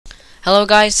Hello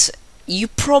guys, you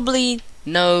probably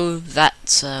know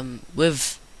that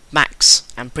with Macs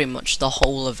and pretty much the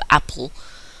whole of Apple,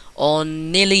 on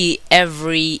nearly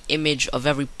every image of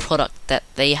every product that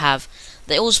they have,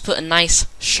 they always put a nice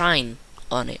shine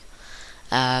on it.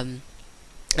 And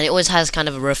it always has kind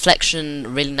of a reflection, a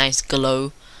really nice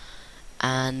glow,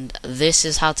 and this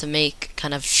is how to make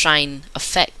kind of shine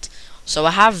effect. So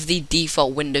I have the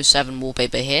default Windows 7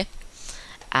 wallpaper here,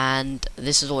 and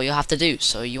this is all you have to do.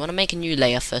 So you want to make a new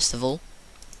layer first of all.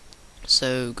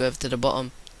 So go over to the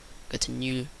bottom, go to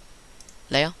new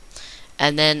layer,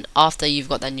 and then after you've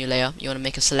got that new layer, you want to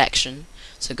make a selection.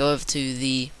 So go over to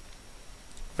the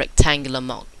rectangular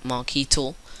marquee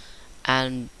tool,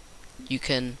 and you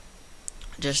can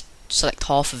just select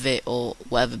half of it or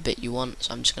whatever bit you want.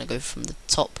 So I'm just going to go from the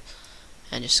top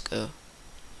and just go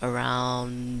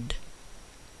around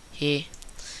here,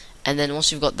 and then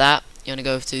once you've got that, you want to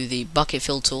go to the bucket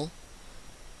fill tool,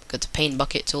 go to paint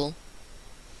bucket tool,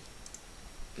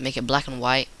 make it black and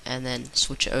white, and then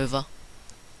switch it over,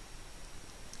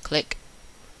 click,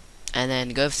 and then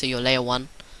go over to your layer 1,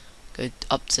 go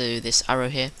up to this arrow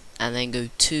here, and then go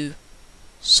to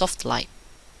soft light,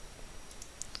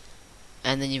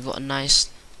 and then you've got a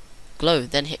nice glow.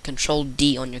 Then hit Control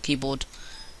D on your keyboard,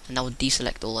 and that will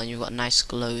deselect all, and you've got a nice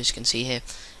glow, as you can see here,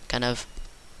 kind of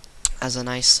as a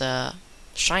nice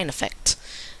shine effect.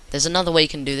 There's another way you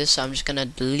can do this, so I'm just gonna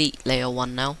delete layer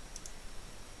 1 now.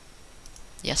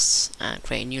 Yes, and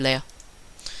create a new layer.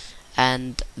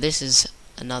 And this is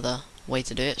another way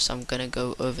to do it, so I'm gonna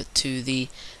go over to the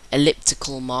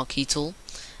elliptical marquee tool,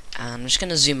 and I'm just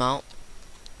gonna zoom out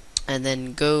and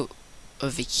then go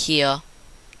over here.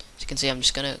 As you can see, I'm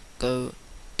just gonna go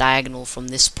diagonal from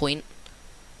this point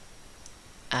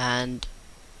and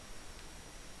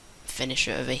finish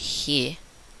it over here,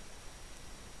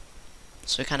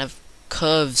 so it kind of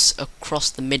curves across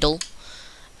the middle,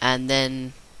 and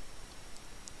then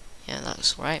yeah,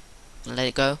 that's right, let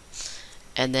it go,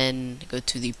 and then go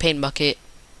to the paint bucket,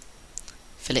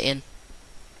 fill it in,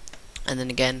 and then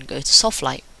again go to soft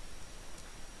light,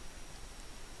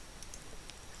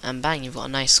 and bang, you've got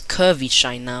a nice curvy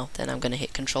shine now. Then I'm gonna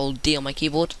hit Control D on my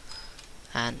keyboard,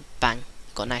 and bang,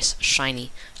 got a nice shiny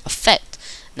effect.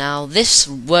 Now this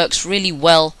works really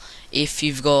well if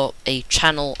you've got a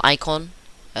channel icon,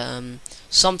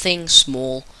 something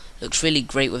small, looks really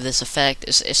great with this effect.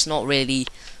 It's not really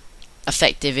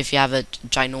effective if you have a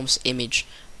ginormous image,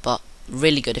 but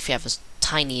really good if you have a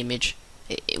tiny image.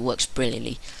 It works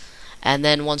brilliantly. And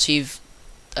then once you've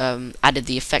added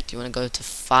the effect, you want to go to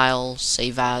File,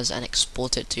 Save As, and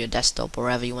export it to your desktop or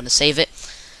wherever you want to save it.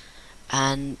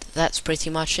 And that's pretty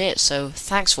much it. So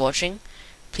thanks for watching.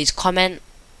 Please comment,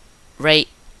 rate,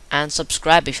 and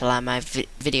subscribe if you like my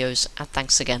videos, and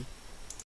thanks again.